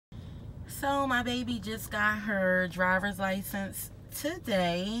So my baby just got her driver's license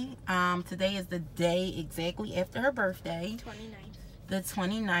today. Today is the day exactly after her birthday. 29th. The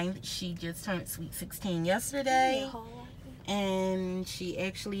 29th. She just turned sweet 16 yesterday. And she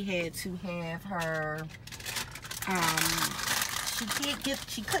actually had to have her,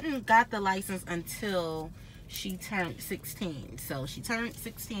 she couldn't got the license until she turned 16. So she turned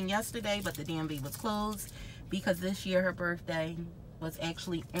 16 yesterday, but the DMV was closed because this year her birthday was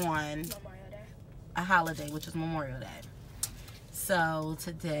actually on a holiday, which is Memorial Day. So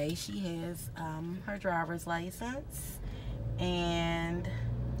today she has her driver's license, and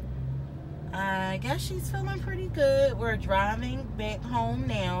I guess she's feeling pretty good. We're driving back home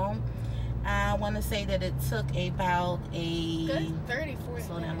now. I want to say that it took about a good 30, 40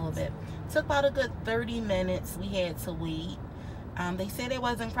 slow down minutes. a little bit. Took about a good 30 minutes. We had to wait. They said it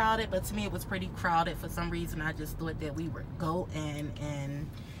wasn't crowded, but to me it was pretty crowded. For some reason, I just thought that we would go in and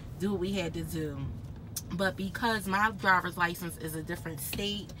do what we had to do. But because my driver's license is a different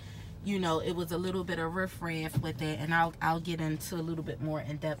state, you know, it was a little bit of riffraff with that, and I'll get into a little bit more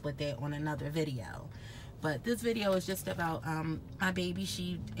in depth with that on another video. But this video is just about my baby.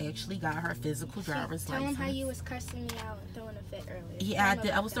 She actually got her physical driver's license. Tell them how you was cursing me out and throwing a fit earlier. Yeah, I did.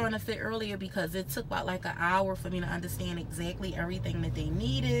 I was throwing a fit earlier because it took about like an hour for me to understand exactly everything that they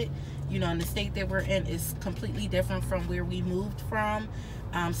needed. You know, and the state that we're in is completely different from where we moved from.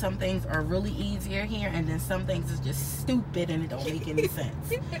 Some things are really easier here, and then some things is just stupid and it don't make any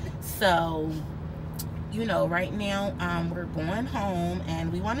sense. So, you know, right now we're going home,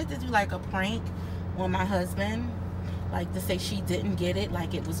 and we wanted to do like a prank on my husband, like to say she didn't get it,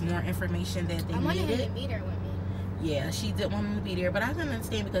 like it was more information that they needed. I wanted him to be there with me. Yeah, she did want him to be there, but I can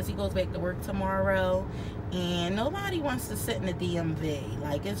understand because he goes back to work tomorrow, and nobody wants to sit in the DMV.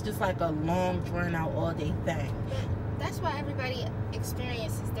 Like, it's just like a long, drawn out all day thing. But that's why everybody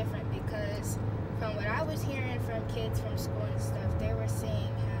experience is different, because from what I was hearing from kids from school and stuff, they were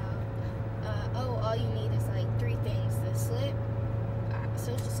saying how, all you need is like 3 things: the slip,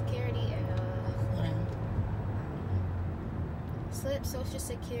 Social Security, and slip, Social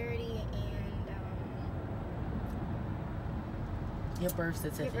Security, and your birth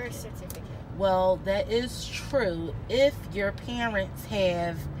certificate. Your birth certificate. Well, that is true if your parents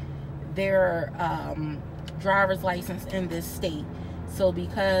have their driver's license in this state. So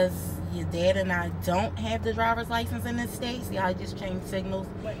because your dad and I don't have the driver's license in this state, see, I just changed signals,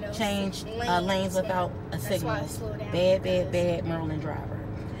 changed lanes without a signal. Bad Maryland driver.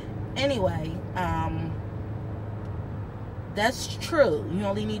 Anyway, that's true. You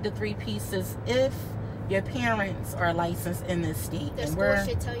only need the 3 pieces if your parents are licensed in this state. The school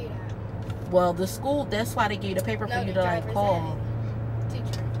should tell you that. Well, the school, that's why they gave you the paper for you to like call.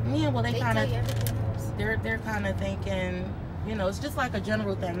 Teacher. Yeah, well, they kind of, they're kind of thinking, you know, it's just like a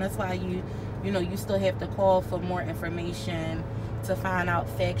general thing. That's why you know, you still have to call for more information to find out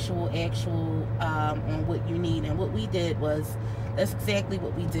actual on what you need. And what we did was, that's exactly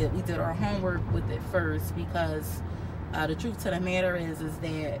what we did. We did our homework with it first, because the truth to the matter is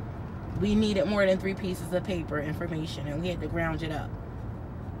that we needed more than 3 pieces of paper information, and we had to ground it up.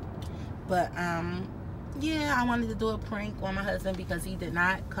 But yeah, I wanted to do a prank on my husband because he did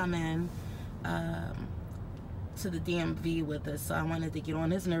not come in to the DMV with us. So I wanted to get on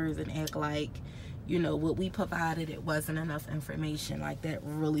his nerves and act like, you know, what we provided, it wasn't enough information. Like, that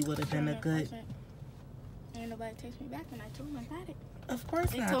really would have been a good... Ain't nobody takes me back when I told them about it. Of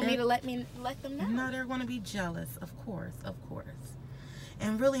course not. They told me to let them know. No, they're going to be jealous. Of course.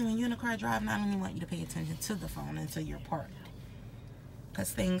 And really, when you're in a car driving, I don't even want you to pay attention to the phone until you're parked.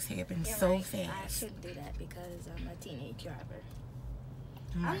 Because things happen so fast. I shouldn't do that because I'm a teenage driver.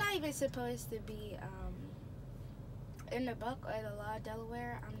 Right. I'm not even supposed to be, in the book or the law of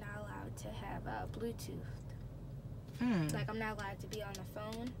Delaware, I'm not allowed to have Bluetooth. Like, I'm not allowed to be on the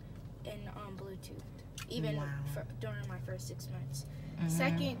phone and on Bluetooth. Even during my first 6 months.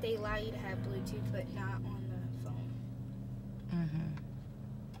 Second, they allow you to have Bluetooth, but not on the phone.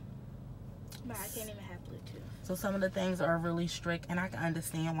 But I can't even have Bluetooth. So some of the things are really strict, and I can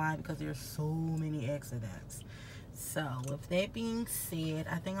understand why, because there's so many accidents. So with that being said,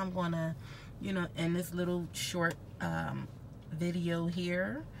 I think I'm gonna, you know, end this little short video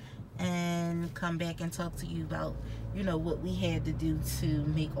here and come back and talk to you about, you know, what we had to do to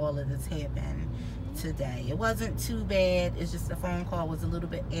make all of this happen today. It wasn't too bad. It's just the phone call was a little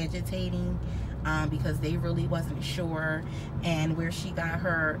bit agitating because they really wasn't sure, and where she got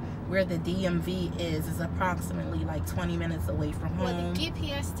her, where the DMV is approximately like 20 minutes away from home. Well, the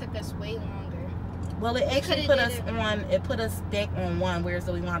GPS took us way longer. Well, it actually put us on. It put us back on one, where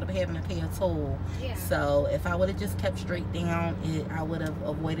so we wound up having to pay a toll. Yeah. So if I would have just kept straight down, I would have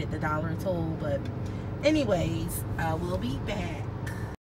avoided the $1 toll. But anyways, we'll be back.